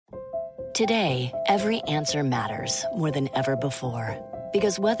Today, every answer matters more than ever before.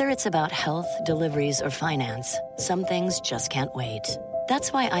 Because whether it's about health, deliveries, or finance, some things just can't wait.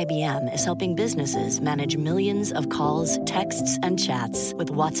 That's why IBM is helping businesses manage millions of calls, texts, and chats with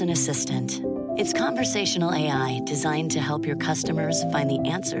Watson Assistant. It's conversational AI designed to help your customers find the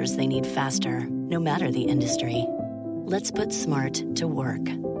answers they need faster, no matter the industry. Let's put smart to work.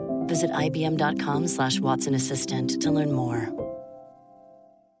 Visit IBM.com/Watson Assistant to learn more.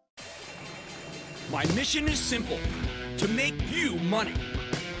 My mission is simple, to make you money.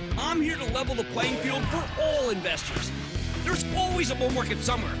 I'm here to level the playing field for all investors. There's always a bull market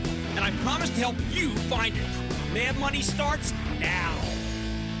somewhere, and I promise to help you find it. Mad Money starts now.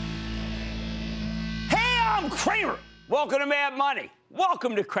 Hey, I'm Cramer. Welcome to Mad Money.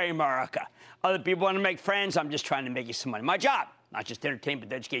 Welcome to Cramerica. Other people want to make friends. I'm just trying to make you some money. My job, not just entertain,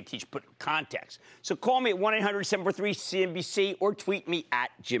 but educate, teach, put context. So call me at 1-800-743-CNBC or tweet me at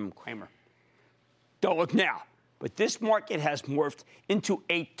Jim Cramer. Don't look now, but this market has morphed into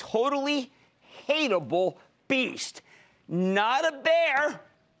a totally hateable beast. Not a bear,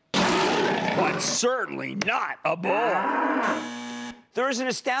 but certainly not a bull. There is an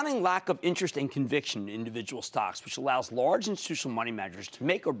astounding lack of interest and conviction in individual stocks, which allows large institutional money managers to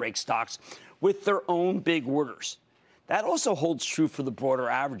make or break stocks with their own big orders. That also holds true for the broader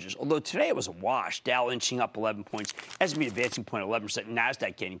averages, although today it was a wash. Dow inching up 11 points, S&P advancing 0.11%,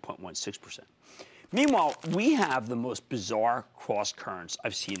 NASDAQ gaining 0.16%. Meanwhile, we have the most bizarre cross currents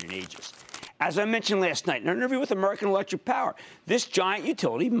I've seen in ages. As I mentioned last night in an interview with American Electric Power, this giant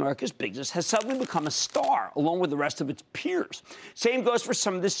utility, America's biggest, has suddenly become a star along with the rest of its peers. Same goes for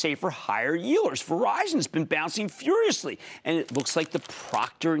some of the safer, higher yielders. Verizon's been bouncing furiously, and it looks like the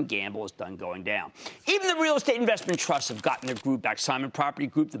Procter & Gamble is done going down. Even the real estate investment trusts have gotten their groove back. Simon Property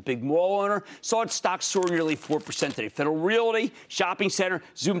Group, the big mall owner, saw its stock soar nearly 4% today. Federal Realty, shopping center,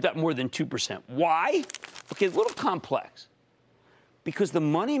 zoomed up more than 2%. Why? Okay, a little complex. Because the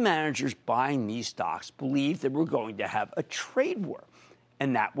money managers buying these stocks believe that we're going to have a trade war,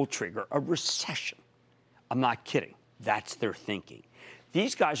 and that will trigger a recession. I'm not kidding. That's their thinking.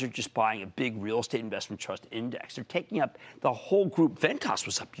 These guys are just buying a big real estate investment trust index. They're taking up the whole group. Ventas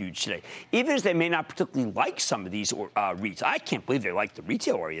was up huge today. Even as they may not particularly like some of these REITs. I can't believe they like the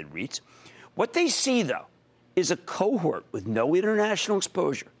retail-oriented REITs. What they see, though, is a cohort with no international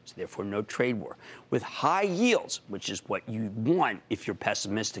exposure, so therefore no trade war, with high yields, which is what you want if you're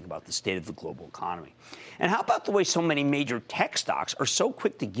pessimistic about the state of the global economy. And how about the way so many major tech stocks are so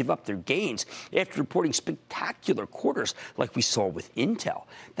quick to give up their gains after reporting spectacular quarters like we saw with Intel?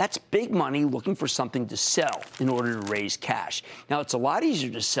 That's big money looking for something to sell in order to raise cash. Now, it's a lot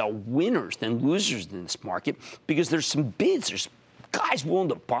easier to sell winners than losers in this market because there's some bids, there's guys willing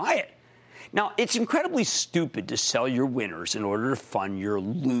to buy it. Now, it's incredibly stupid to sell your winners in order to fund your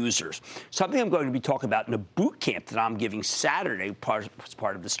losers, something I'm going to be talking about in a boot camp that I'm giving Saturday as part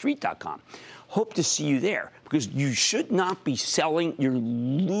of TheStreet.com. Hope to see you there, because you should not be selling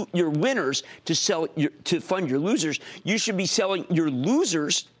your winners to fund your losers. You should be selling your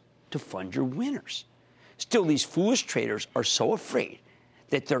losers to fund your winners. Still, these foolish traders are so afraid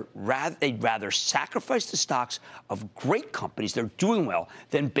that they'd rather sacrifice the stocks of great companies that are doing well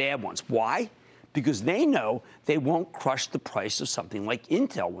than bad ones. Why? Because they know they won't crush the price of something like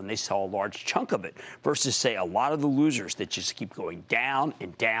Intel when they sell a large chunk of it, versus, say, a lot of the losers that just keep going down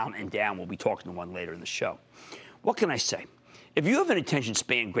and down and down. We'll be talking to one later in the show. What can I say? If you have an attention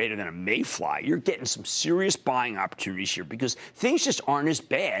span greater than a mayfly, you're getting some serious buying opportunities here, because things just aren't as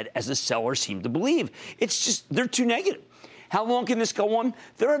bad as the sellers seem to believe. It's just they're too negative. How long can this go on?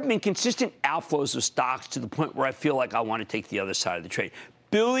 There have been consistent outflows of stocks to the point where I feel like I want to take the other side of the trade.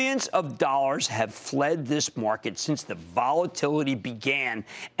 Billions of dollars have fled this market since the volatility began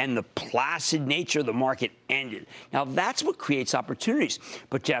and the placid nature of the market ended. Now, that's what creates opportunities.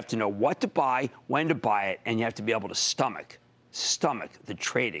 But you have to know what to buy, when to buy it, and you have to be able to stomach the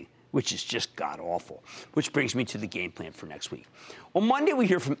trading, which is just god-awful. Which brings me to the game plan for next week. On Monday, we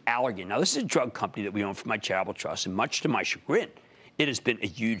hear from Allergan. Now, this is a drug company that we own for my charitable trust, and much to my chagrin, it has been a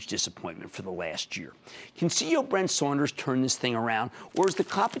huge disappointment for the last year. Can CEO Brent Saunders turn this thing around, or is the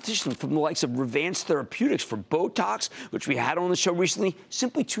competition from the likes of Revance Therapeutics for Botox, which we had on the show recently,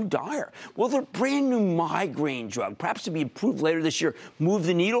 simply too dire? Will their brand new migraine drug, perhaps to be approved later this year, move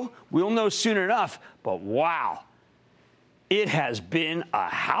the needle? We'll know soon enough, but wow. It has been a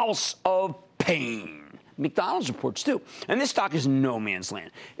house of pain. McDonald's reports, too. And this stock is no man's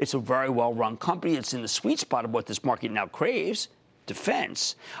land. It's a very well-run company. It's in the sweet spot of what this market now craves,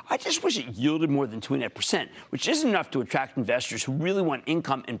 defense. I just wish it yielded more than 2.5%, which isn't enough to attract investors who really want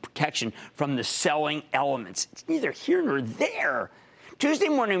income and protection from the selling elements. It's neither here nor there. Tuesday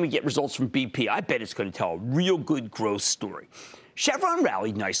morning, we get results from BP. I bet it's going to tell a real good growth story. Chevron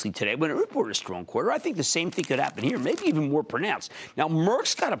rallied nicely today when it reported a strong quarter. I think the same thing could happen here, maybe even more pronounced. Now,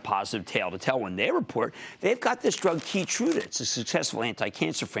 Merck's got a positive tale to tell when they report. They've got this drug Keytruda. It's a successful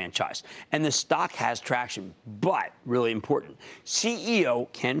anti-cancer franchise, and the stock has traction. But, really important,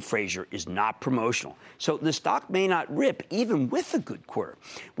 CEO Ken Frazier is not promotional, so the stock may not rip even with a good quarter.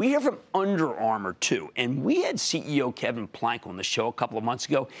 We hear from Under Armour, too, and we had CEO Kevin Plank on the show a couple of months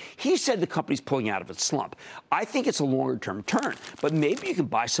ago. He said the company's pulling out of its slump. I think it's a longer-term turn. But maybe you can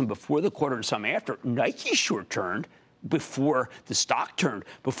buy some before the quarter and some after. Nike sure turned before the stock turned,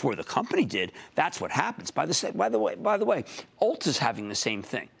 before the company did. That's what happens. By the way, Ulta's having the same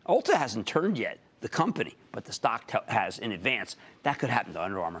thing. Ulta hasn't turned yet, the company, but the stock has in advance. That could happen to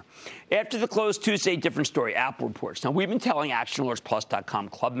Under Armour. After the close Tuesday, different story. Apple reports. Now, we've been telling ActionAlertsPlus.com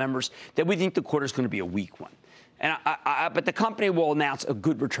club members that we think the quarter is going to be a weak one. But the company will announce a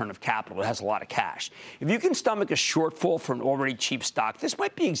good return of capital. It has a lot of cash. If you can stomach a shortfall for an already cheap stock, this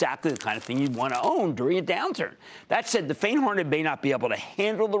might be exactly the kind of thing you'd want to own during a downturn. That said, the faint-hearted may not be able to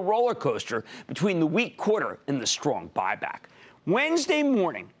handle the roller coaster between the weak quarter and the strong buyback. Wednesday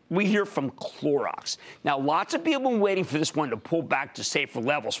morning, we hear from Clorox. Now, lots of people have been waiting for this one to pull back to safer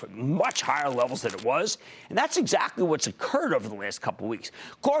levels, from much higher levels than it was. And that's exactly what's occurred over the last couple of weeks.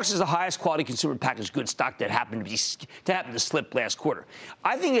 Clorox is the highest quality consumer packaged goods stock that happened to slip last quarter.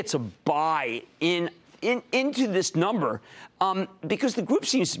 I think it's a buy into this number because the group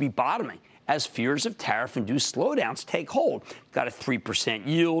seems to be bottoming as fears of tariff-induced slowdowns take hold. Got a 3%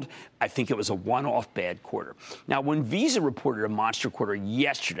 yield. I think it was a one-off bad quarter. Now, when Visa reported a monster quarter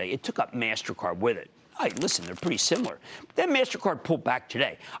yesterday, it took up MasterCard with it. Hey, listen, they're pretty similar. But then MasterCard pulled back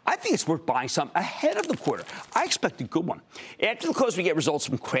today. I think it's worth buying some ahead of the quarter. I expect a good one. After the close, we get results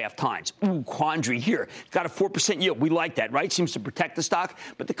from Kraft Heinz. Ooh, quandary here. Got a 4% yield. We like that, right? Seems to protect the stock.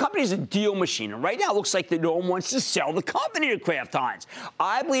 But the company is a deal machine. And right now, it looks like that no one wants to sell the company to Kraft Heinz.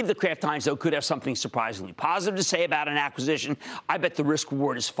 I believe the Kraft Heinz, though, could have something surprisingly positive to say about an acquisition. I bet the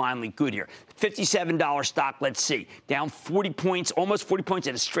risk-reward is finally good here. $57 stock, let's see. Down 40 points, almost 40 points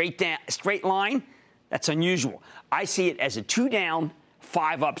in a straight line. That's unusual. I see it as a 2 down,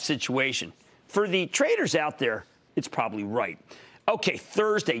 5 up situation. For the traders out there, it's probably right. Okay,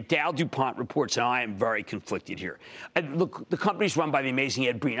 Thursday, Dow DuPont reports, and I am very conflicted here. And look, the company's run by the amazing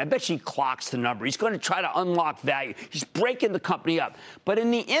Ed Breen. I bet she clocks the number. He's going to try to unlock value. He's breaking the company up. But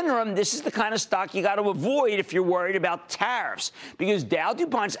in the interim, this is the kind of stock you got to avoid if you're worried about tariffs, because Dow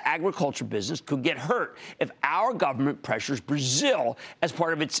DuPont's agriculture business could get hurt if our government pressures Brazil as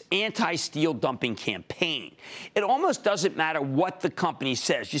part of its anti-steel dumping campaign. It almost doesn't matter what the company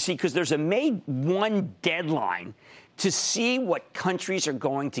says, you see, because there's a May 1 deadline to see what countries are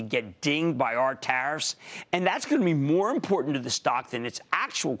going to get dinged by our tariffs. And that's going to be more important to the stock than its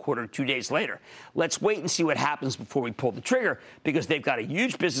actual quarter 2 days later. Let's wait and see what happens before we pull the trigger, because they've got a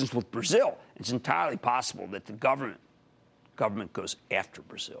huge business with Brazil. It's entirely possible that the government goes after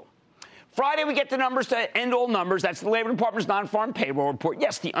Brazil. Friday, we get the numbers to end all numbers. That's the Labor Department's non-farm payroll report.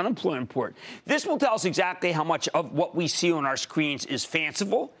 Yes, the unemployment report. This will tell us exactly how much of what we see on our screens is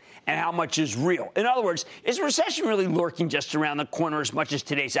fanciful and how much is real. In other words, is a recession really lurking just around the corner as much as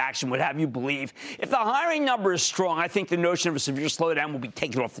today's action would have you believe? If the hiring number is strong, I think the notion of a severe slowdown will be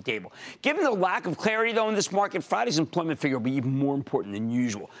taken off the table. Given the lack of clarity, though, in this market, Friday's employment figure will be even more important than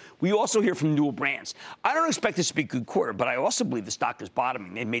usual. We also hear from Newell Brands. I don't expect this to be a good quarter, but I also believe the stock is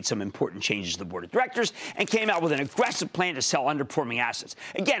bottoming. They've made some important changes to the board of directors and came out with an aggressive plan to sell underperforming assets.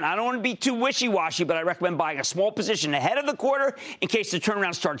 Again, I don't want to be too wishy-washy, but I recommend buying a small position ahead of the quarter in case the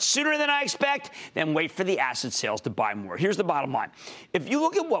turnaround starts sooner than I expect, then wait for the asset sales to buy more. Here's the bottom line. If you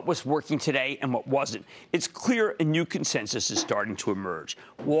look at what was working today and what wasn't, it's clear a new consensus is starting to emerge.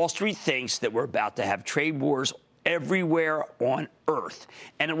 Wall Street thinks that we're about to have trade wars everywhere on Earth,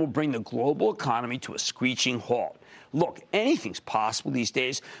 and it will bring the global economy to a screeching halt. Look, anything's possible these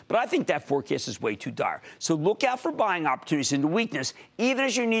days, but I think that forecast is way too dire. So look out for buying opportunities into weakness, even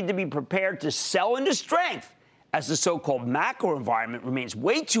as you need to be prepared to sell into strength, as the so-called macro environment remains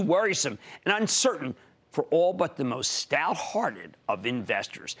way too worrisome and uncertain for all but the most stout-hearted of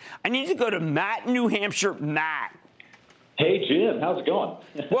investors. I need to go to Matt in New Hampshire. Matt. Hey, Jim. How's it going?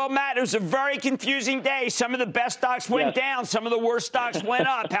 Well, Matt, it was a very confusing day. Some of the best stocks went down. Some of the worst stocks went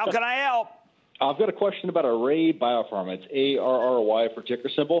up. How can I help? I've got a question about Array Biopharma. It's ARRY for ticker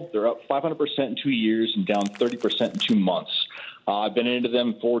symbol. They're up 500% in 2 years and down 30% in 2 months. I've been into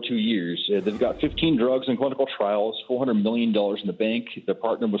them for 2 years. They've got 15 drugs in clinical trials, $400 million in the bank. They're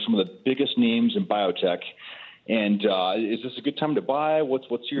partnered with some of the biggest names in biotech. And is this a good time to buy? What's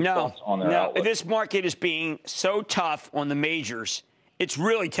your thoughts on their outlook? This market is being so tough on the majors. It's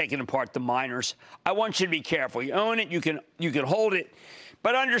really taking apart the miners. I want you to be careful. You own it, you can hold it,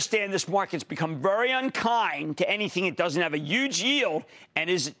 but understand this market's become very unkind to anything that doesn't have a huge yield and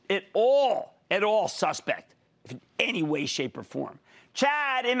is at all suspect, if in any way, shape, or form.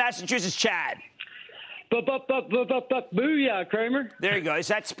 Chad in Massachusetts, Chad. Booyah, Cramer. There you go. Is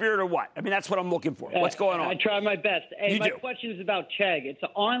that spirit or what? I mean, that's what I'm looking for. What's going on? I try my best. And my question is about Chegg. It's an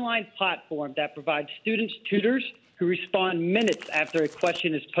online platform that provides students tutors who respond minutes after a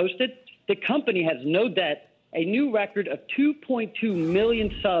question is posted. The company has no debt, a new record of 2.2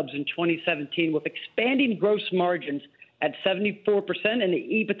 million subs in 2017 with expanding gross margins at 74% and the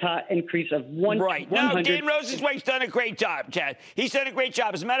EBITDA increase of 100. Right. No, Dan Rosenweig's done a great job, Chad. He's done a great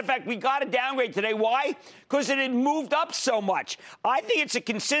job. As a matter of fact, we got a downgrade today. Why? Because it had moved up so much. I think it's a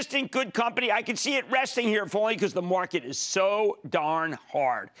consistent, good company. I can see it resting here if only because the market is so darn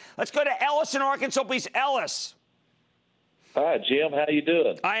hard. Let's go to Ellis in Arkansas, please. Ellis. Hi, Jim. How you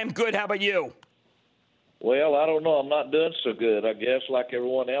doing? I am good. How about you? Well, I don't know. I'm not doing so good, I guess, like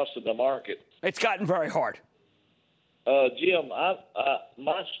everyone else in the market. It's gotten very hard. Jim,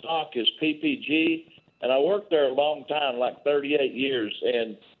 my stock is PPG, and I worked there a long time, like 38 years,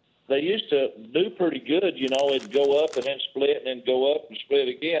 and they used to do pretty good. You know, it'd go up and then split and then go up and split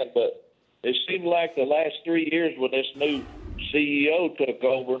again. But it seemed like the last 3 years when this new CEO took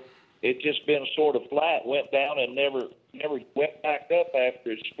over, it just been sort of flat, went down and never went back up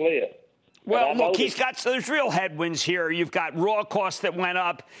after it split. Well, look, there's real headwinds here. You've got raw costs that went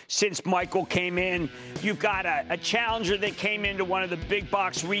up since Michael came in. You've got a challenger that came into one of the big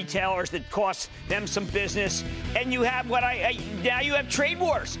box retailers that cost them some business. And you have now you have trade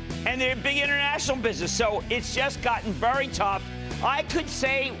wars, and they're a big international business. So it's just gotten very tough. I could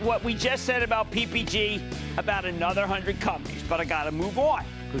say what we just said about PPG about another 100 companies, but I got to move on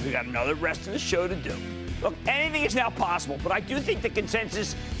because we got another rest of the show to do. Look, anything is now possible, but I do think the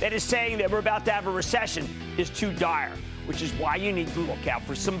consensus that is saying that we're about to have a recession is too dire, which is why you need to look out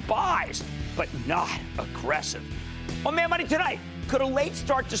for some buys, but not aggressive. On Mad Money tonight, could a late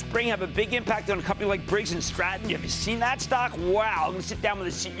start to spring have a big impact on a company like Briggs & Stratton? Have you seen that stock? Wow, I'm going to sit down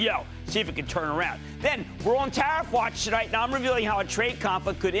with the CEO, see if it can turn around. Then we're on Tariff Watch tonight, and I'm revealing how a trade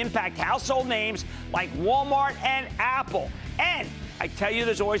conflict could impact household names like Walmart and Apple. And I tell you,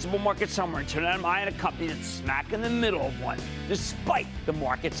 there's always a bull market somewhere, and tonight I'm eyeing a company that's smack in the middle of one, despite the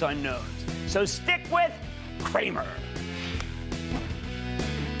market's unknowns. So stick with Cramer.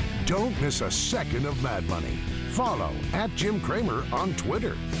 Don't miss a second of Mad Money. Follow @Jim Cramer on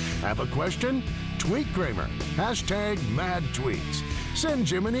Twitter. Have a question? Tweet Cramer. #MadTweets. Send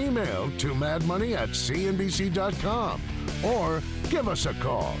Jim an email to madmoney@cnbc.com or give us a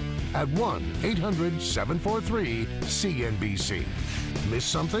call at 1-800-743-CNBC. Miss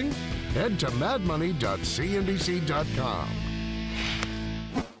something? Head to madmoney.cnbc.com.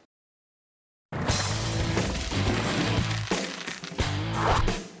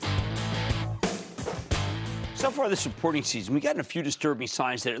 So far this reporting season, we've gotten a few disturbing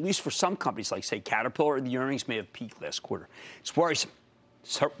signs that at least for some companies like, say, Caterpillar, the earnings may have peaked last quarter. It's worrisome.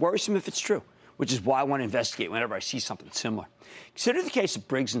 It's worrisome if it's true, which is why I want to investigate whenever I see something similar. Consider the case of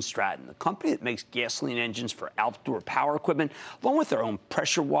Briggs & Stratton, the company that makes gasoline engines for outdoor power equipment, along with their own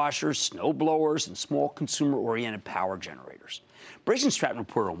pressure washers, snow blowers, and small consumer-oriented power generators. Briggs & Stratton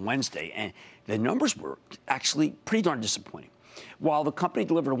reported on Wednesday, and the numbers were actually pretty darn disappointing. While the company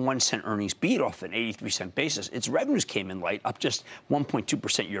delivered a 1-cent earnings beat off an 83-cent basis, its revenues came in light, up just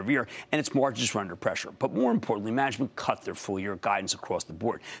 1.2% year over year, and its margins were under pressure. But more importantly, management cut their full-year guidance across the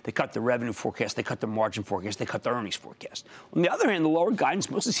board. They cut their revenue forecast, they cut their margin forecast, they cut their earnings forecast. On the other hand, the lower guidance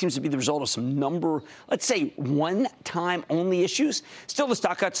mostly seems to be the result of some let's say, one-time only issues. Still, the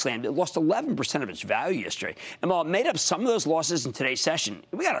stock got slammed. It lost 11% of its value yesterday. And while it made up some of those losses in today's session,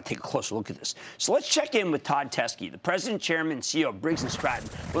 we got to take a closer look at this. So let's check in with Todd Teske, the president, chairman, and CEO of Briggs & Stratton.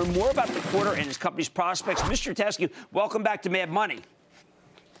 Learn more about the quarter and his company's prospects. Mr. Teske, welcome back to Mad Money.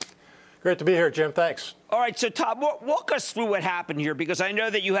 Great to be here, Jim. Thanks. All right, so Todd, walk us through what happened here, because I know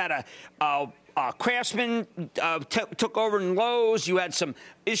that you had Craftsman took over in Lowe's. You had some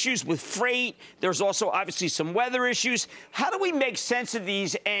issues with freight. There's also obviously some weather issues. How do we make sense of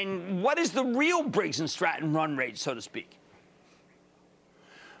these, and what is the real Briggs & Stratton run rate, so to speak?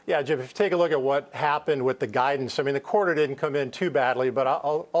 Yeah, Jim, if you take a look at what happened with the guidance, I mean, the quarter didn't come in too badly, but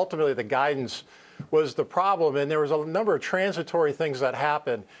ultimately the guidance was the problem, and there was a number of transitory things that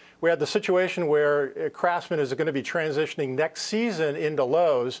happened. We had the situation where Craftsman is going to be transitioning next season into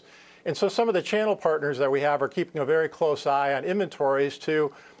Lowe's, and so some of the channel partners that we have are keeping a very close eye on inventories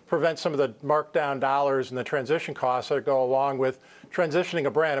to prevent some of the markdown dollars and the transition costs that go along with transitioning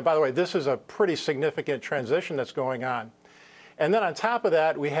a brand. And by the way, this is a pretty significant transition that's going on. And then on top of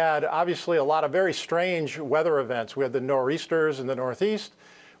that, we had obviously a lot of very strange weather events. We had the nor'easters in the Northeast.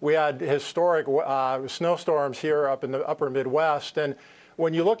 We had historic snowstorms here up in the upper Midwest. And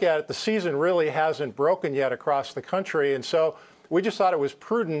when you look at it, the season really hasn't broken yet across the country. And so we just thought it was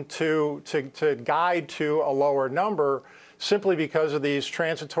prudent to guide to a lower number simply because of these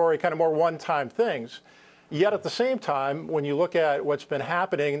transitory, kind of more one-time things. Yet at the same time, when you look at what's been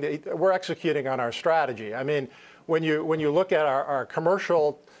happening, we're executing on our strategy. I mean, when you look at our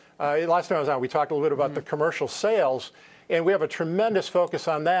commercial, last time I was on, we talked a little bit about the commercial sales, and we have a tremendous focus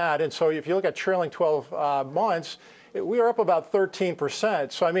on that. And so if you look at trailing 12 months, we are up about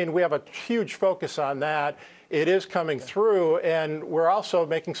 13%. So, I mean, we have a huge focus on that. It is coming through, and we're also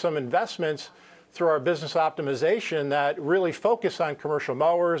making some investments through our business optimization that really focus on commercial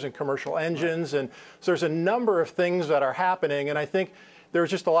mowers and commercial engines. And so there's a number of things that are happening. And I think there's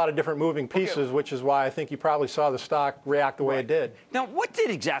just a lot of different moving pieces, which is why I think you probably saw the stock react the way it did. Now, what did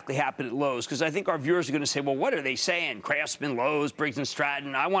exactly happen at Lowe's? Because I think our viewers are going to say, well, what are they saying? Craftsman, Lowe's, Briggs &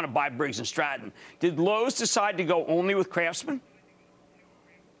 Stratton. I want to buy Briggs & Stratton. Did Lowe's decide to go only with Craftsman?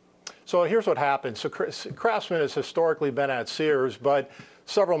 So here's what happened. So Craftsman has historically been at Sears, but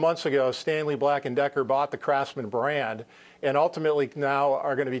several months ago, Stanley Black & Decker bought the Craftsman brand and ultimately now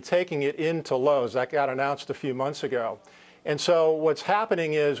are going to be taking it into Lowe's. That got announced a few months ago. And so what's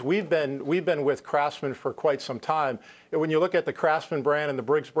happening is we've been with Craftsman for quite some time. And when you look at the Craftsman brand and the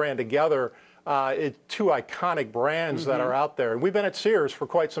Briggs brand together, it's two iconic brands that are out there. And we've been at Sears for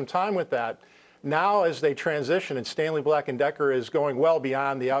quite some time with that. Now as they transition and Stanley Black & Decker is going well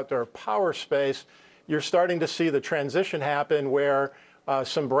beyond the outdoor power space, you're starting to see the transition happen where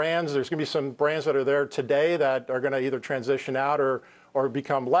some brands, there's going to be some brands that are there today that are going to either transition out or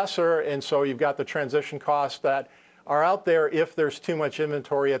become lesser. And so you've got the transition costs that are out there if there's too much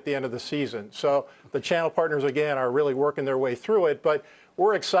inventory at the end of the season. So the channel partners, again, are really working their way through it. But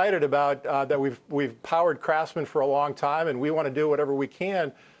we're excited about that we've powered Craftsman for a long time, and we want to do whatever we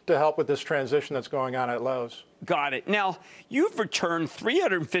can to help with this transition that's going on at Lowe's. Got it. Now, you've returned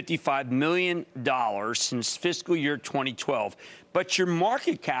 $355 million since fiscal year 2012, but your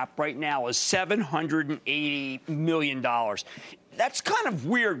market cap right now is $780 million. That's kind of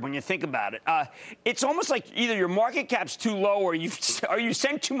weird when you think about it. It's almost like either your market cap's too low or you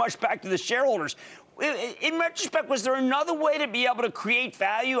sent too much back to the shareholders. In retrospect, was there another way to be able to create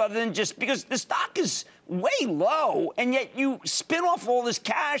value other than just because the stock is way low and yet you spin off all this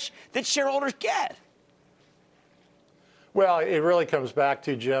cash that shareholders get? Well, it really comes back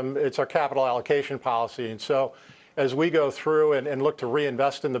to, Jim, it's our capital allocation policy. And so as we go through and look to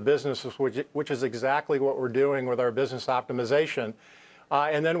reinvest in the businesses, which is exactly what we're doing with our business optimization,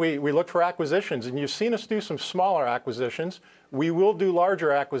 and then we look for acquisitions. And you've seen us do some smaller acquisitions. We will do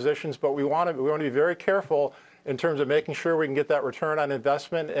larger acquisitions, but we want to be very careful in terms of making sure we can get that return on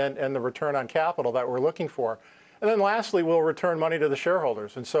investment and the return on capital that we're looking for. And then lastly, we'll return money to the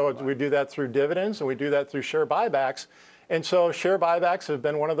shareholders. And so we do that through dividends and we do that through share buybacks. And so share buybacks have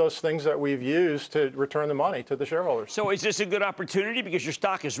been one of those things that we've used to return the money to the shareholders. So is this a good opportunity? Because your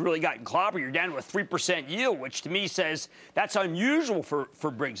stock has really gotten clobbered. You're down to a 3% yield, which to me says that's unusual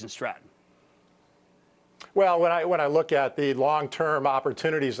for Briggs & Stratton. Well, when I look at the long-term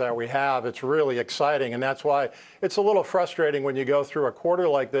opportunities that we have, it's really exciting. And that's why it's a little frustrating when you go through a quarter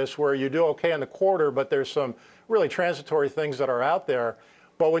like this where you do okay in the quarter, but there's some really transitory things that are out there.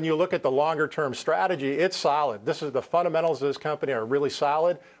 But when you look at the longer-term strategy, it's solid. The fundamentals of this company are really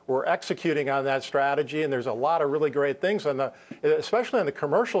solid. We're executing on that strategy, and there's a lot of really great things especially on the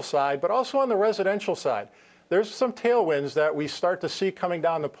commercial side, but also on the residential side. There's some tailwinds that we start to see coming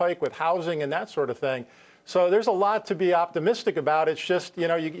down the pike with housing and that sort of thing. So there's a lot to be optimistic about. It's just,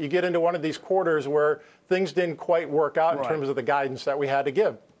 you get into one of these quarters where things didn't quite work out in terms of the guidance that we had to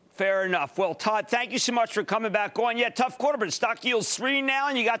give. Fair enough. Well, Todd, thank you so much for coming back on. Yeah, tough quarter, but stock yield's 3 now,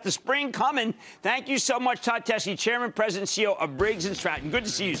 and you got the spring coming. Thank you so much, Todd Tessie, Chairman, President, CEO of Briggs & Stratton. Good to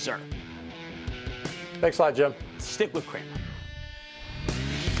see you, sir. Thanks a lot, Jim. Stick with Cramer.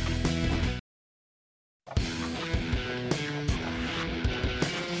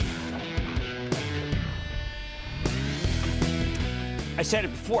 I said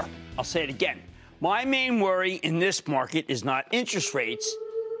it before. I'll say it again. My main worry in this market is not interest rates.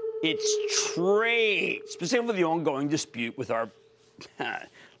 It's trade, specifically the ongoing dispute with our,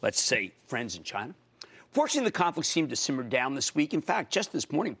 let's say, friends in China. Fortunately, the conflict seemed to simmer down this week. In fact, just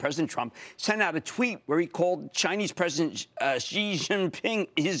this morning, President Trump sent out a tweet where he called Chinese President Xi Jinping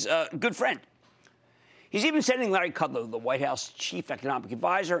his good friend. He's even sending Larry Kudlow, the White House chief economic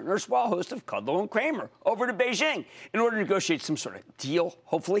advisor and erstwhile host of Kudlow and Cramer, over to Beijing in order to negotiate some sort of deal,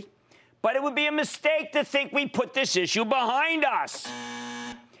 hopefully. But it would be a mistake to think we put this issue behind us.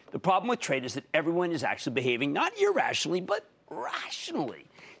 The problem with trade is that everyone is actually behaving not irrationally, but rationally.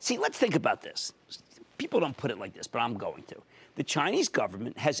 See, let's think about this. People don't put it like this, but I'm going to. The Chinese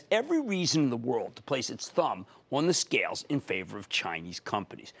government has every reason in the world to place its thumb on the scales in favor of Chinese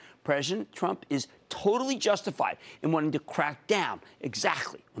companies. President Trump is totally justified in wanting to crack down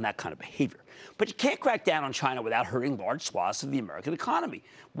exactly on that kind of behavior. But you can't crack down on China without hurting large swaths of the American economy.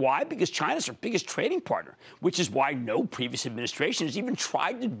 Why? Because China's our biggest trading partner, which is why no previous administration has even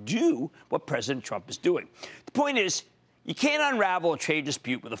tried to do what President Trump is doing. The point is, you can't unravel a trade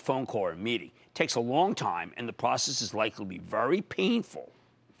dispute with a phone call or a meeting. It takes a long time, and the process is likely to be very painful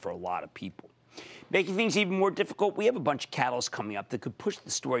for a lot of people. Making things even more difficult, we have a bunch of catalysts coming up that could push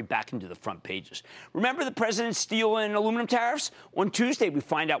the story back into the front pages. Remember the president's steel and aluminum tariffs? On Tuesday, we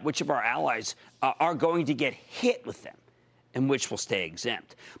find out which of our allies are going to get hit with them and which will stay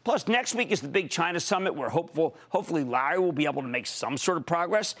exempt. Plus, next week is the big China summit where hopefully Larry will be able to make some sort of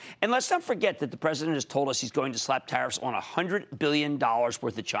progress. And let's not forget that the president has told us he's going to slap tariffs on $100 billion worth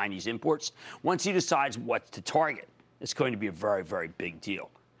of Chinese imports once he decides what to target. It's going to be a very, very big deal.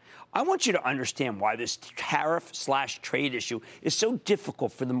 I want you to understand why this tariff/trade issue is so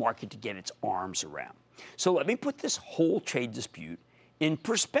difficult for the market to get its arms around. So let me put this whole trade dispute in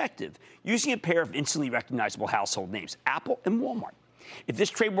perspective using a pair of instantly recognizable household names, Apple and Walmart. If this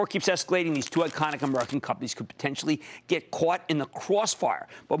trade war keeps escalating, these two iconic American companies could potentially get caught in the crossfire.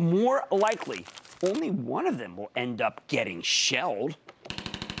 But more likely, only one of them will end up getting shelled.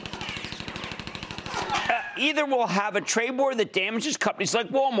 Either we'll have a trade war that damages companies like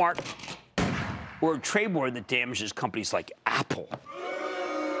Walmart or a trade war that damages companies like Apple.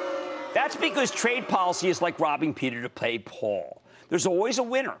 That's because trade policy is like robbing Peter to pay Paul. There's always a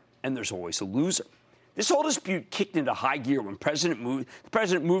winner and there's always a loser. This whole dispute kicked into high gear when the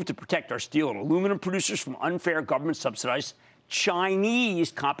president moved to protect our steel and aluminum producers from unfair government-subsidized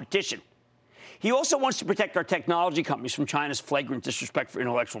Chinese competition. He also wants to protect our technology companies from China's flagrant disrespect for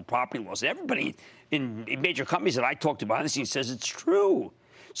intellectual property laws. Everybody in major companies that I talked to behind the scenes says it's true.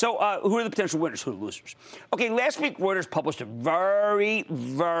 So who are the potential winners? Who are the losers? Okay, last week Reuters published a very,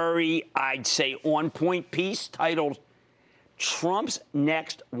 I'd say, on-point piece titled Trump's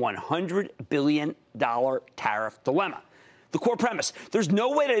Next $100 Billion Tariff Dilemma. The core premise, there's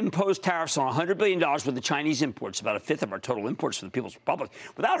no way to impose tariffs on $100 billion worth of Chinese imports, about a fifth of our total imports for the People's Republic,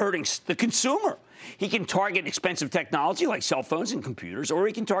 without hurting the consumer. He can target expensive technology like cell phones and computers, or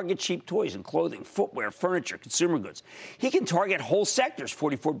he can target cheap toys and clothing, footwear, furniture, consumer goods. He can target whole sectors,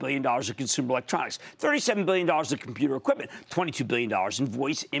 $44 billion of consumer electronics, $37 billion of computer equipment, $22 billion in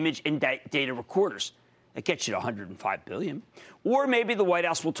voice, image, and data recorders. That gets you to $105 billion. Or maybe the White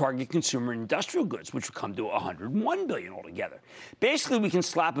House will target consumer and industrial goods, which will come to $101 billion altogether. Basically, we can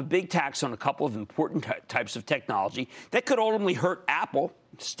slap a big tax on a couple of important types of technology that could ultimately hurt Apple.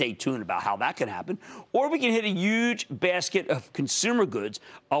 Stay tuned about how that can happen. Or we can hit a huge basket of consumer goods,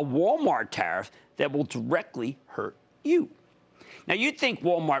 a Walmart tariff that will directly hurt you. Now, you'd think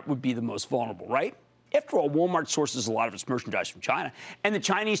Walmart would be the most vulnerable, right? After all, Walmart sources a lot of its merchandise from China, and the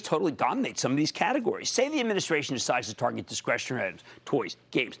Chinese totally dominate some of these categories. Say the administration decides to target discretionary items, toys,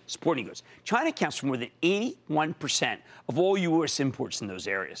 games, sporting goods. China accounts for more than 81% of all U.S. imports in those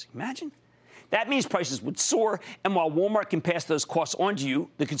areas. Imagine. That means prices would soar, and while Walmart can pass those costs on to you,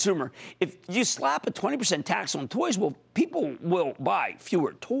 the consumer, if you slap a 20% tax on toys, well, people will buy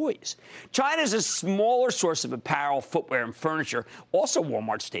fewer toys. China is a smaller source of apparel, footwear, and furniture, also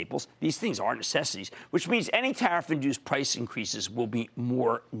Walmart staples. These things are necessities, which means any tariff-induced price increases will be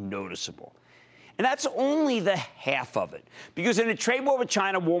more noticeable. And that's only the half of it. Because in a trade war with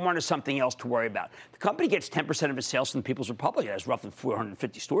China, Walmart is something else to worry about. The company gets 10% of its sales from the People's Republic. It has roughly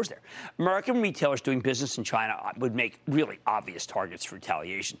 450 stores there. American retailers doing business in China would make really obvious targets for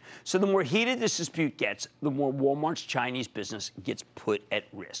retaliation. So the more heated this dispute gets, the more Walmart's Chinese business gets put at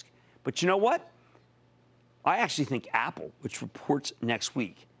risk. But you know what? I actually think Apple, which reports next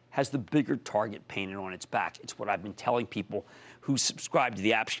week, has the bigger target painted on its back. It's what I've been telling people who subscribe to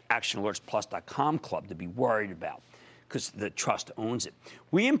the ActionAlertsPlus.com club to be worried about, because the trust owns it.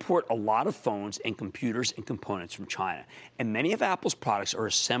 We import a lot of phones and computers and components from China, and many of Apple's products are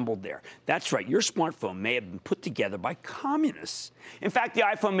assembled there. That's right, your smartphone may have been put together by communists. In fact, the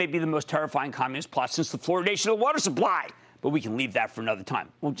iPhone may be the most terrifying communist plot since the fluoridation of the water supply. But we can leave that for another time.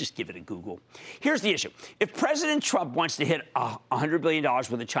 We'll just give it a Google. Here's the issue. If President Trump wants to hit $100 billion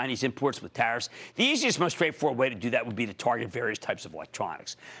worth of Chinese imports with tariffs, the easiest, most straightforward way to do that would be to target various types of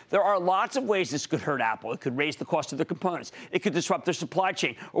electronics. There are lots of ways this could hurt Apple. It could raise the cost of their components. It could disrupt their supply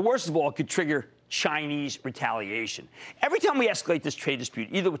chain. Or worst of all, it could trigger Chinese retaliation. Every time we escalate this trade dispute,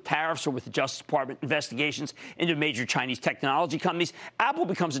 either with tariffs or with the Justice Department investigations into major Chinese technology companies, Apple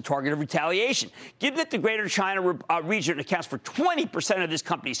becomes a target of retaliation. Given that the Greater China region accounts for 20% of this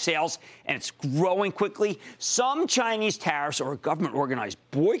company's sales and it's growing quickly, some Chinese tariffs or a government-organized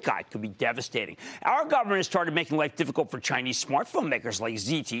boycott could be devastating. Our government has started making life difficult for Chinese smartphone makers like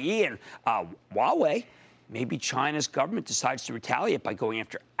ZTE and Huawei. Maybe China's government decides to retaliate by going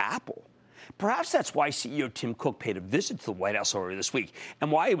after Apple. Perhaps that's why CEO Tim Cook paid a visit to the White House earlier this week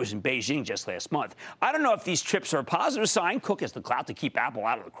and why he was in Beijing just last month. I don't know if these trips are a positive sign, Cook has the clout to keep Apple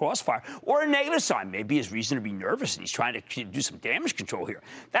out of the crossfire, or a negative sign. Maybe he has reason to be nervous and he's trying to do some damage control here.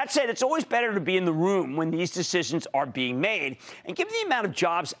 That said, it's always better to be in the room when these decisions are being made. And given the amount of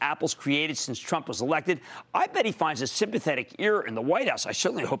jobs Apple's created since Trump was elected, I bet he finds a sympathetic ear in the White House. I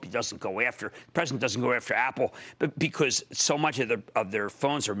certainly hope the president doesn't go after Apple, but because so much of their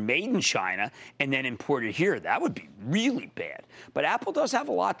phones are made in China and then imported here. That would be really bad. But Apple does have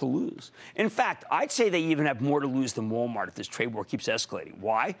a lot to lose. In fact, I'd say they even have more to lose than Walmart if this trade war keeps escalating.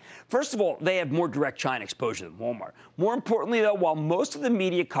 Why? First of all, they have more direct China exposure than Walmart. More importantly, though, while most of the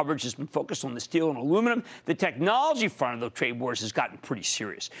media coverage has been focused on the steel and aluminum, the technology front of the trade wars has gotten pretty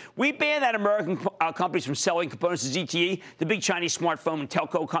serious. We banned that American companies from selling components to ZTE, the big Chinese smartphone and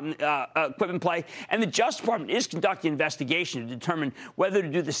telco equipment play, and the Justice Department is conducting an investigation to determine whether to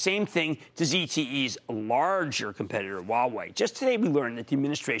do the same thing to ZTE's larger competitor, Huawei. Just today, we learned that the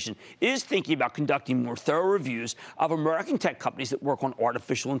administration is thinking about conducting more thorough reviews of American tech companies that work on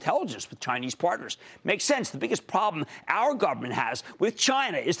artificial intelligence with Chinese partners. Makes sense. The biggest problem our government has with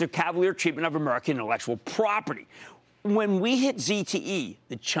China is their cavalier treatment of American intellectual property. When we hit ZTE,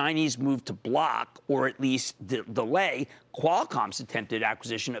 the Chinese moved to block, or at least delay, Qualcomm's attempted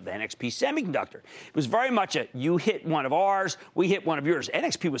acquisition of NXP Semiconductor. It was very much a, you hit one of ours, we hit one of yours.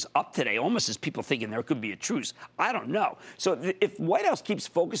 NXP was up today, almost as people thinking there could be a truce. I don't know. So if White House keeps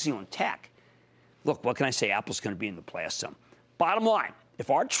focusing on tech, look, what can I say? Apple's going to be in the blast zone. Bottom line, if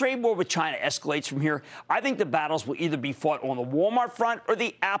our trade war with China escalates from here, I think the battles will either be fought on the Walmart front or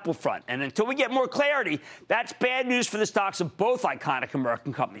the Apple front. And until we get more clarity, that's bad news for the stocks of both iconic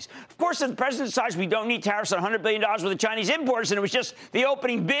American companies. Of course, if the president decides we don't need tariffs on $100 billion worth of Chinese imports and it was just the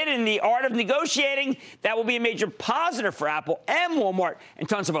opening bid in the art of negotiating, that will be a major positive for Apple and Walmart and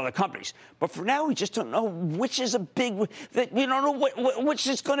tons of other companies. But for now, we just don't know which is we don't know which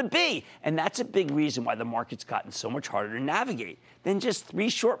it's going to be. And that's a big reason why the market's gotten so much harder to navigate than just 3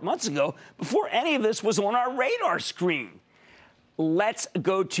 short months ago before any of this was on our radar screen. Let's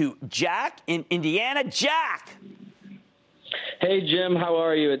go to Jack in Indiana. Jack. Hey, Jim. How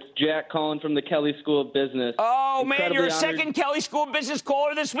are you? It's Jack calling from the Kelley School of Business. Oh, man, you're a second Kelley School of Business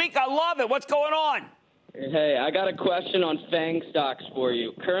caller this week. I love it. What's going on? Hey, I got a question on FANG stocks for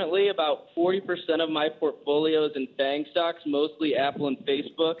you. Currently, about 40% of my portfolio is in FANG stocks, mostly Apple and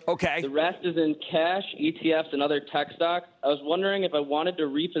Facebook. Okay. The rest is in cash, ETFs, and other tech stocks. I was wondering if I wanted to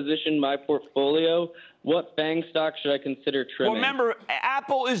reposition my portfolio, what FANG stock should I consider trimming? Well, remember,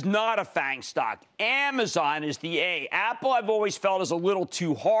 Apple is not a FANG stock. Amazon is the A. Apple, I've always felt, is a little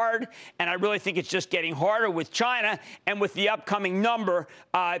too hard, and I really think it's just getting harder with China and with the upcoming report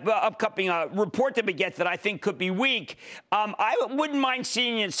that we get that I think could be weak. I wouldn't mind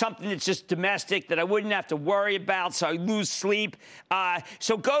seeing it something that's just domestic that I wouldn't have to worry about, so I lose sleep.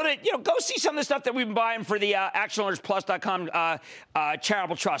 So go see some of the stuff that we've been buying for the ActionAlertsPlus.com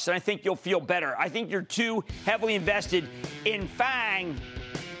charitable trust, and I think you'll feel better. I think you're too heavily invested in FANG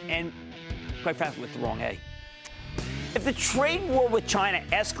and, quite frankly, with the wrong A. If the trade war with China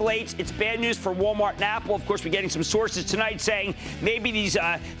escalates, it's bad news for Walmart and Apple. Of course, we're getting some sources tonight saying maybe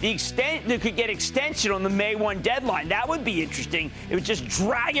they could get extension on the May 1 deadline. That would be interesting. It would just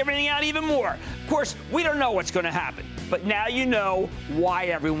drag everything out even more. Of course, we don't know what's going to happen. But now you know why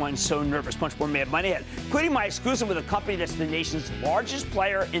everyone's so nervous. Much more Mad Money ahead, including my exclusive with a company that's the nation's largest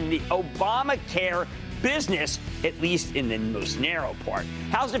player in the Obamacare business, at least in the most narrow part.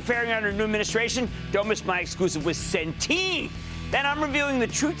 How's it faring under new administration? Don't miss my exclusive with Centene. Then I'm revealing the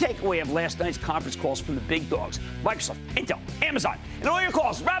true takeaway of last night's conference calls from the big dogs, Microsoft, Intel, Amazon, and all your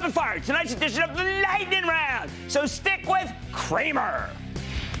calls rapid fire tonight's edition of the Lightning Round. So stick with Cramer.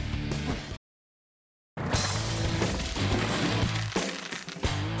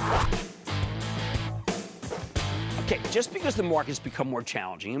 Okay, just because the market's become more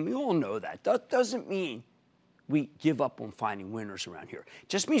challenging, and we all know that, doesn't mean we give up on finding winners around here. It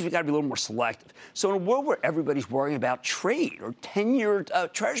just means we got to be a little more selective. So in a world where everybody's worrying about trade or 10-year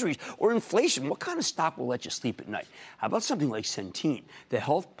treasuries or inflation, what kind of stock will let you sleep at night? How about something like Centene, the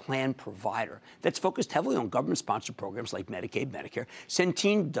health plan provider that's focused heavily on government-sponsored programs like Medicaid, Medicare?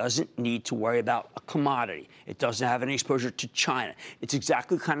 Centene doesn't need to worry about a commodity. It doesn't have any exposure to China. It's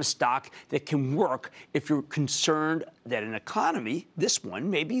exactly the kind of stock that can work if you're concerned that an economy, this one,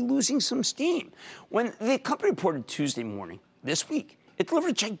 may be losing some steam. When the company reported Tuesday morning this week, it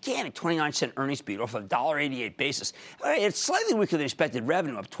delivered a gigantic 29-cent earnings beat off of a $1.88 basis. It's slightly weaker than expected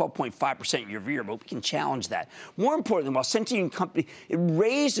revenue, up 12.5% year-over-year, but we can challenge that. More importantly, while Centene Company, it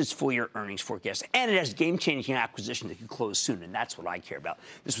raised its full-year earnings forecast, and it has game-changing acquisition that can close soon, and that's what I care about.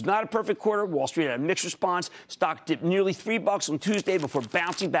 This was not a perfect quarter. Wall Street had a mixed response. Stock dipped nearly $3 on Tuesday before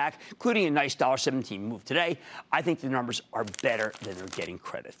bouncing back, including a nice $1.17 move today. I think the numbers are better than they're getting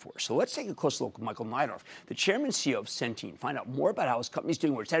credit for. So let's take a closer look at Michael Neidorff, the chairman and CEO of Centene, find out more about how his company's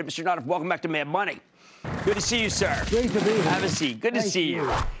doing where it's headed. Mr. Neidorff, welcome back to Mad Money. Good to see you, sir. Great to be here. Have a seat. Good to Thank see you.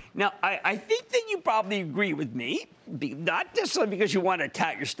 you. Now, I think that you probably agree with me, not necessarily because you want to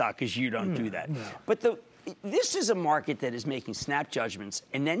tout your stock, because you don't do that. No. But this is a market that is making snap judgments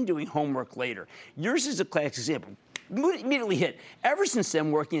and then doing homework later. Yours is a classic example. Immediately hit. Ever since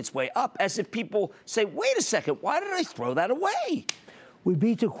then, working its way up, as if people say, wait a second, why did I throw that away? We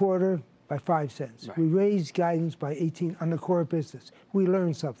beat the quarter by 5 cents. Right. We raised guidance by 18 on the core business. We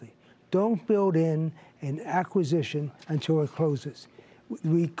learned something. Don't build in an acquisition until it closes.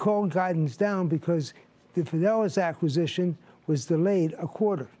 We called guidance down because the Fidelis acquisition was delayed a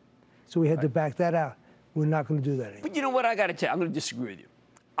quarter. So we had to back that out. We're not going to do that anymore. But you know what? I got to tell you, I'm going to disagree with you.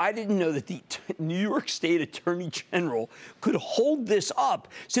 I didn't know that the New York State Attorney General could hold this up,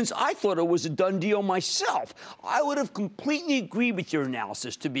 since I thought it was a done deal myself. I would have completely agreed with your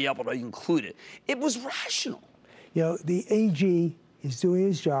analysis to be able to include it. It was rational. You know, the AG is doing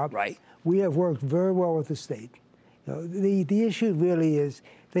his job. Right. We have worked very well with the state. You know, the issue really is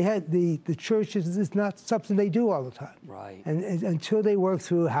they had the churches is not something they do all the time. Right. And until they work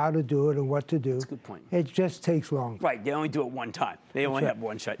through how to do it and what to do, That's a good point. It just takes longer. Right. They only do it one time. They only have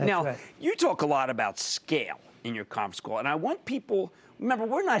one shot. That's Now, right. you talk a lot about scale in your conference call, and I want people. Remember,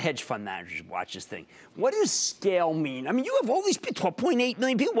 we're not hedge fund managers who watch this thing. What does scale mean? I mean, you have all these people, 12.8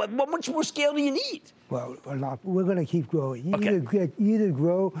 million people. What much more scale do you need? Well, a lot. We're going to keep growing. You Okay. either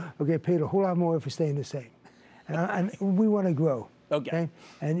grow or get paid a whole lot more for staying the same. And we want to grow. Okay.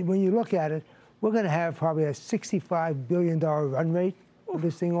 And when you look at it, we're going to have probably a $65 billion run rate when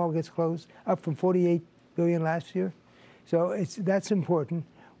this thing all gets closed, up from $48 billion last year. So that's important.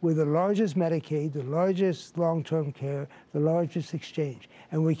 We're the largest Medicaid, the largest long-term care, the largest exchange,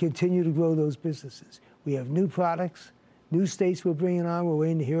 and we continue to grow those businesses. We have new products, new states we're bringing on. We're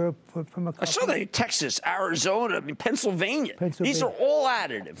waiting to hear from a couple. I saw that Texas, Arizona, Pennsylvania. These are all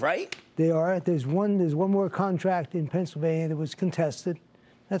additive, right? They are. There's one more contract in Pennsylvania that was contested.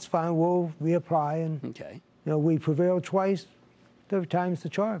 That's fine. We'll reapply, and Okay. you know, we prevailed twice. Third time's the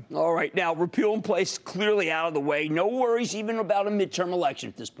charm. All right. Now, repeal in place, clearly out of the way. No worries even about a midterm election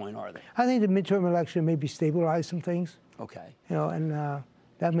at this point, are there? I think the midterm election maybe stabilize some things. Okay. You know, and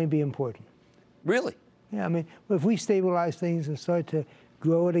that may be important. Really? Yeah, I mean, if we stabilize things and start to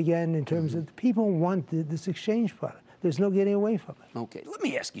grow it again in terms of people want this exchange product. There's no getting away from it. Okay, let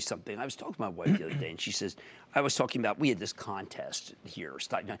me ask you something. I was talking to my wife the other day, and she says, I was talking about, we had this contest here.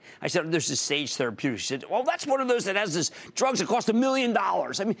 I said, there's this Sage Therapeutics. She said, well, that's one of those that has this drugs that cost $1 million.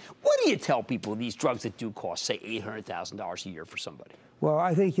 I mean, what do you tell people these drugs that do cost, say, $800,000 a year for somebody? Well,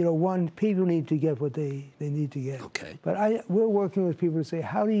 I think, you know, one, people need to get what they need to get. Okay. But we're working with people to say,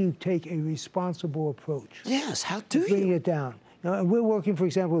 how do you take a responsible approach? Yes, how do Bring you? it down. Now, and we're working, for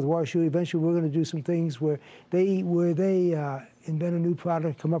example, with WashU. Eventually, we're going to do some things where they invent a new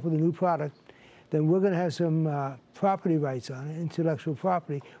product, come up with a new product. Then we're going to have some property rights on it, intellectual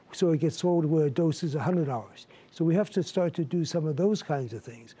property, so it gets sold where a dose is $100. So we have to start to do some of those kinds of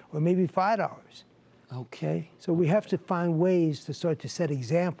things, or maybe $5. Okay? So we have to find ways to start to set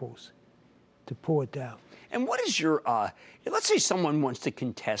examples to pull it down. And what is your, let's say someone wants to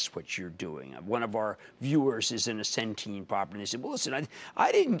contest what you're doing. One of our viewers is in a Centene property, and they said, well, listen,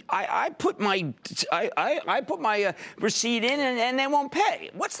 I put my receipt in and they won't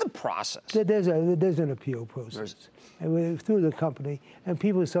pay. What's the process? There's an appeal process. And we're through the company, and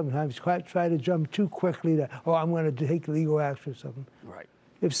people sometimes try to jump too quickly to, I'm going to take legal action or something. Right.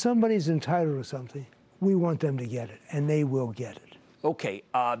 If somebody's entitled to something, we want them to get it, and they will get it. Okay.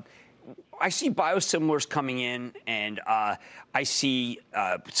 I see biosimilars coming in, and I see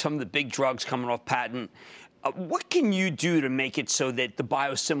some of the big drugs coming off patent. What can you do to make it so that the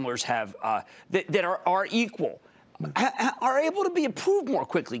biosimilars have that are equal, are able to be approved more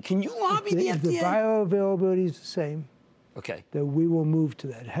quickly? Can you lobby the FDA? If the bioavailability is the same, okay, then we will move to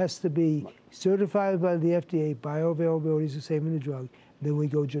that. It has to be certified by the FDA. Bioavailability is the same in the drug. Then we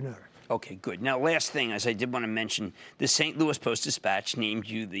go generic. Okay, good. Now, last thing, as I did want to mention, the St. Louis Post-Dispatch named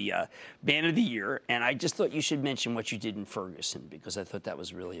you the Man of the Year, and I just thought you should mention what you did in Ferguson, because I thought that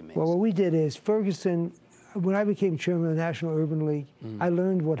was really amazing. Well, what we did is Ferguson, when I became chairman of the National Urban League, I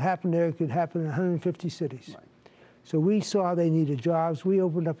learned what happened there could happen in 150 cities. Right. So we saw they needed jobs. We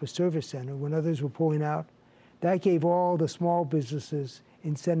opened up a service center when others were pulling out. That gave all the small businesses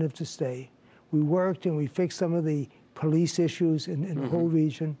incentive to stay. We worked and we fixed some of the police issues in the whole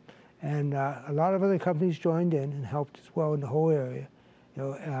region. And a lot of other companies joined in and helped as well in the whole area. You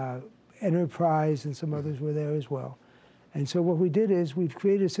know, Enterprise and some others were there as well. And so what we did is we've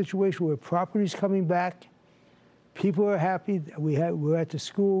created a situation where property's coming back, people are happy. We're at the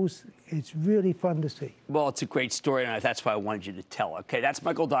schools. It's really fun to see. Well, it's a great story, and that's why I wanted you to tell. Okay, that's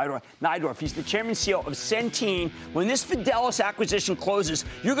Michael Neidorff. He's the chairman and CEO of Centene. When this Fidelis acquisition closes,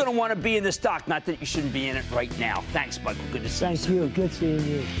 you're going to want to be in the stock. Not that you shouldn't be in it right now. Thanks, Michael. Good to see you. Thank you. Good seeing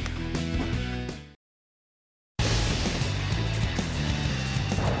you.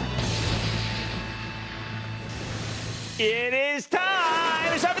 It is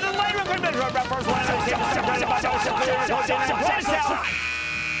time. It's time for the light round.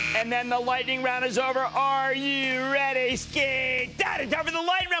 And then the lightning round is over. Are you ready, Ski? That is time for the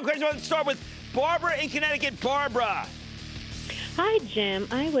lightning round. Let's start with Barbara in Connecticut. Barbara. Hi, Jim.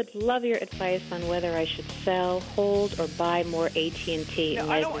 I would love your advice on whether I should sell, hold, or buy more AT&T. No,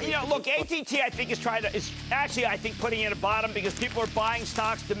 I don't. You know, look, AT&T, I think is actually, I think, putting it at the bottom because people are buying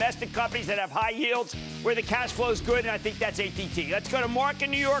stocks, domestic companies that have high yields, where the cash flow is good, and I think that's AT&T. Let's go to Mark in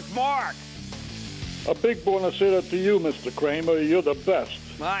New York. Mark. A big buonasera to you, Mr. Cramer. You're the best.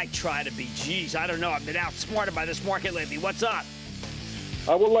 I try to be. Geez, I don't know. I've been outsmarted by this market lately. What's up?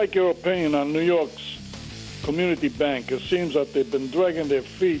 I would like your opinion on New York's Community Bank. It seems that they've been dragging their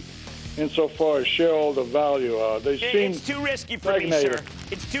feet insofar as shareholder value. It's too risky for me, sir.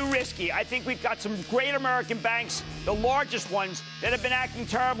 It's too risky. I think we've got some great American banks, the largest ones, that have been acting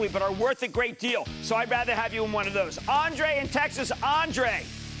terribly but are worth a great deal. So I'd rather have you in one of those. Andre in Texas. Andre.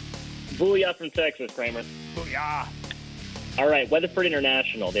 Booyah from Texas, Kramer. Booyah. All right, Weatherford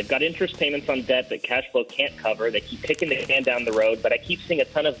International. They've got interest payments on debt that cash flow can't cover. They keep kicking the can down the road, but I keep seeing a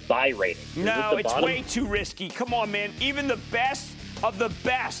ton of buy ratings. No, it's way too risky. Come on, man. Even the best of the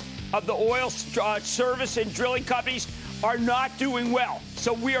oil service and drilling companies are not doing well.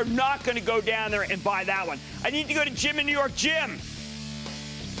 So we are not going to go down there and buy that one. I need to go to Jim in New York. Jim.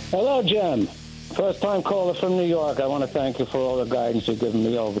 Hello, Jim. First-time caller from New York. I want to thank you for all the guidance you've given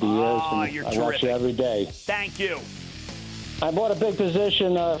me over the years. You're I terrific. watch you every day. Thank you. I bought a big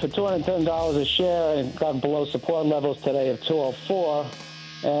position for $210 a share and got below support levels today of 204.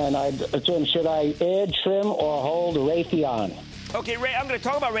 And Jim, should I add, trim, or hold Raytheon? Okay, Ray, I'm going to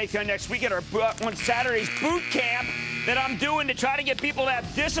talk about Raytheon next week at on Saturday's boot camp that I'm doing to try to get people to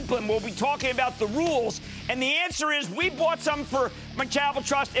have discipline. We'll be talking about the rules. And the answer is we bought some for my charitable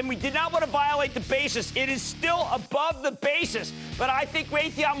trust, and we did not want to violate the basis. It is still above the basis. But I think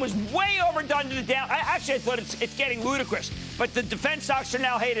Raytheon was way overdone to the down. I thought it's getting ludicrous. But the defense stocks are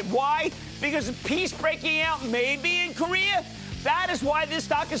now hated. Why? Because of peace breaking out maybe in Korea. That is why this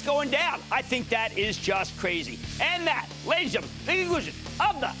stock is going down. I think that is just crazy. And that, ladies and gentlemen, the conclusion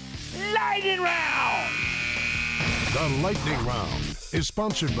of the Lightning Round. The Lightning Round is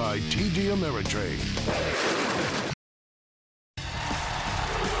sponsored by TD Ameritrade.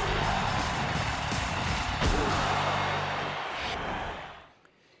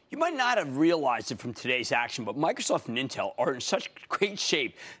 You might not have realized it from today's action, but Microsoft and Intel are in such great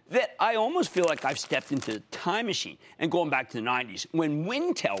shape that I almost feel like I've stepped into the time machine and going back to the 90s when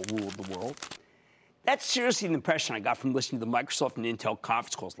Wintel ruled the world. That's seriously the impression I got from listening to the Microsoft and Intel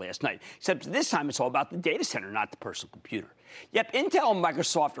conference calls last night, except this time it's all about the data center, not the personal computer. Yep, Intel and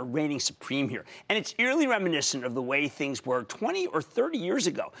Microsoft are reigning supreme here, and it's eerily reminiscent of the way things were 20 or 30 years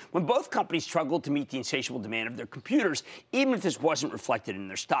ago, when both companies struggled to meet the insatiable demand of their computers, even if this wasn't reflected in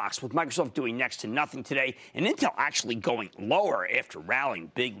their stocks, with Microsoft doing next to nothing today, and Intel actually going lower after rallying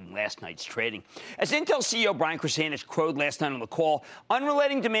big in last night's trading. As Intel CEO Brian Krzanich crowed last night on the call,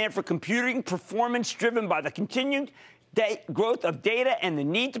 unrelenting demand for computing performance driven by the continued growth of data and the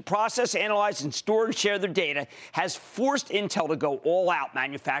need to process, analyze, and store and share their data has forced Intel to go all out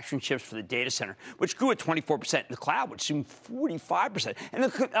manufacturing chips for the data center, which grew at 24% in the cloud, which seemed 45%, and the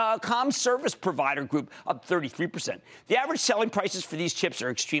comm service provider group up 33%. The average selling prices for these chips are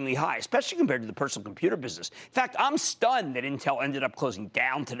extremely high, especially compared to the personal computer business. In fact, I'm stunned that Intel ended up closing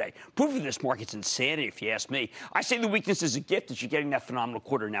down today. Proof of this market's insanity, if you ask me. I say the weakness is a gift that you're getting that phenomenal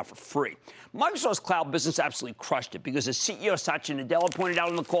quarter now for free. Microsoft's cloud business absolutely crushed it because as CEO Satya Nadella pointed out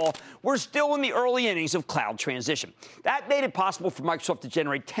on the call, we're still in the early innings of cloud transition. That made it possible for Microsoft to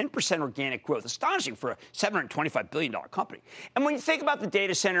generate 10% organic growth, astonishing for a $725 billion company. And when you think about the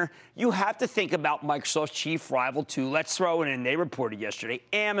data center, you have to think about Microsoft's chief rival, too. Let's throw it in. They reported yesterday,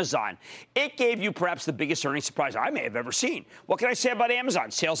 Amazon. It gave you perhaps the biggest earnings surprise I may have ever seen. What can I say about Amazon?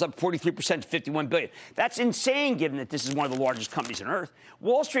 Sales up 43% to $51 billion. That's insane, given that this is one of the largest companies on earth.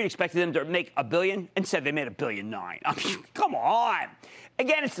 Wall Street expected them to make $1 billion and said they made $1.9 billion. I mean, come on.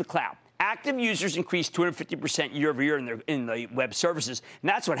 Again, it's the cloud. Active users increased 250% year over year in the web services. And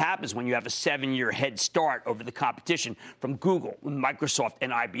that's what happens when you have a 7-year head start over the competition from Google, Microsoft,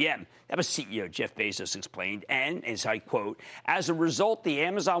 and IBM. That was CEO Jeff Bezos explained. And, as I quote, as a result, the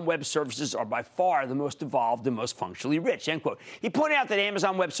Amazon Web Services are by far the most evolved and most functionally rich, end quote. He pointed out that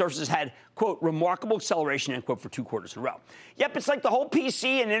Amazon Web Services had, quote, remarkable acceleration, end quote, for 2 quarters in a row. Yep, it's like the whole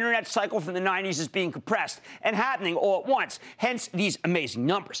PC and internet cycle from the 90s is being compressed and happening all at once, hence these amazing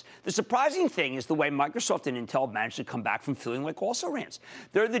numbers. The surprising thing is the way Microsoft and Intel managed to come back from feeling like also-rans.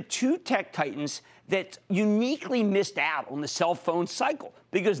 They're the 2 tech titans that uniquely missed out on the cell phone cycle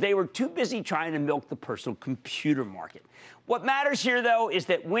because they were too busy trying to milk the personal computer market. What matters here, though, is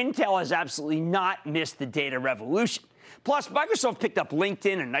that Wintel has absolutely not missed the data revolution. Plus, Microsoft picked up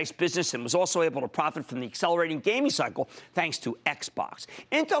LinkedIn, a nice business, and was also able to profit from the accelerating gaming cycle thanks to Xbox.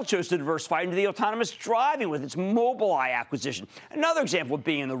 Intel chose to diversify into the autonomous driving with its Mobileye acquisition, another example of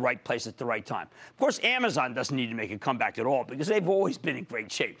being in the right place at the right time. Of course, Amazon doesn't need to make a comeback at all because they've always been in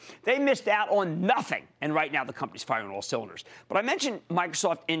great shape. They missed out on nothing, and right now the company's firing on all cylinders. But I mentioned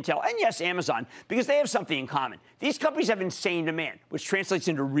Microsoft, Intel, and yes, Amazon, because they have something in common. These companies have insane demand, which translates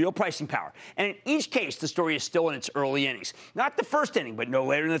into real pricing power. And in each case, the story is still in its early innings. Not the first inning, but no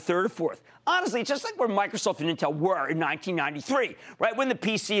later than the third or fourth. Honestly, it's just like where Microsoft and Intel were in 1993, right when the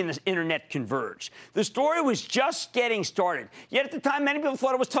PC and the internet converged. The story was just getting started. Yet at the time, many people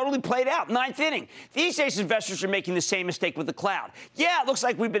thought it was totally played out, 9th inning. These days, investors are making the same mistake with the cloud. Yeah, it looks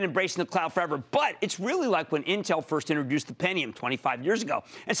like we've been embracing the cloud forever, but it's really like when Intel first introduced the Pentium 25 years ago,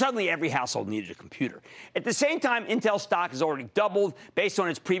 and suddenly every household needed a computer. At the same time, Intel stock has already doubled based on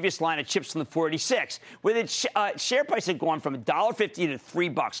its previous line of chips from the 486, with its share price had gone from $1.50 to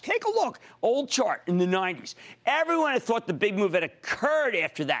 $3. Take a look. Old chart in the 90s. Everyone had thought the big move had occurred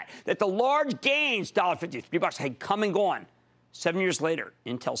after that the large gains, $1.50, $3, had come and gone. 7 years later,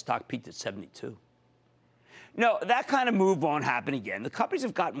 Intel stock peaked at 72. No, that kind of move won't happen again. The companies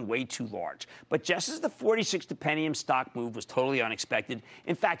have gotten way too large. But just as the 46 to Pentium stock move was totally unexpected,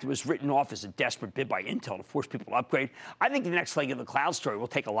 in fact, it was written off as a desperate bid by Intel to force people to upgrade, I think the next leg of the cloud story will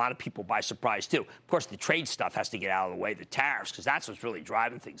take a lot of people by surprise, too. Of course, the trade stuff has to get out of the way, the tariffs, because that's what's really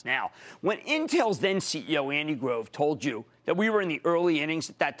driving things now. When Intel's then CEO, Andy Grove, told you that we were in the early innings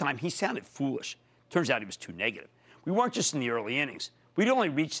at that time, he sounded foolish. Turns out he was too negative. We weren't just in the early innings. We'd only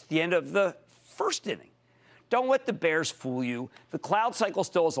reached the end of the first inning. Don't let the bears fool you. The cloud cycle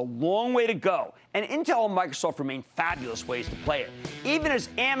still has a long way to go, and Intel and Microsoft remain fabulous ways to play it, even as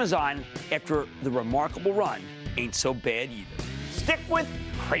Amazon, after the remarkable run, ain't so bad either. Stick with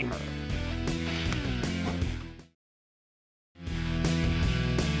Cramer.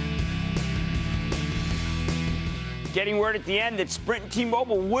 Getting word at the end that Sprint and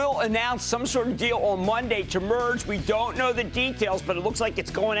T-Mobile will announce some sort of deal on Monday to merge. We don't know the details, but it looks like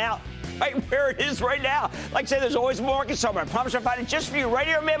it's going out right where it is right now. Like I said, there's always more market somewhere. I promise I'll find it just for you right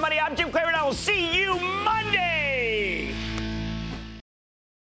here on Mad Money. I'm Jim Cramer, and I will see you Monday.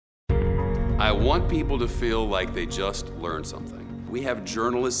 I want people to feel like they just learned something. We have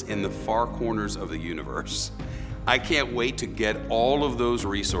journalists in the far corners of the universe. I can't wait to get all of those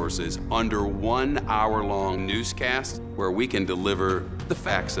resources under 1 hour-long newscast where we can deliver the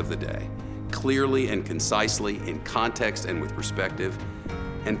facts of the day, clearly and concisely, in context and with perspective,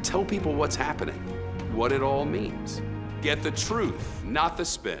 and tell people what's happening, what it all means. Get the truth, not the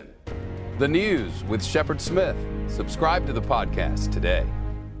spin. The News with Shepard Smith. Subscribe to the podcast today.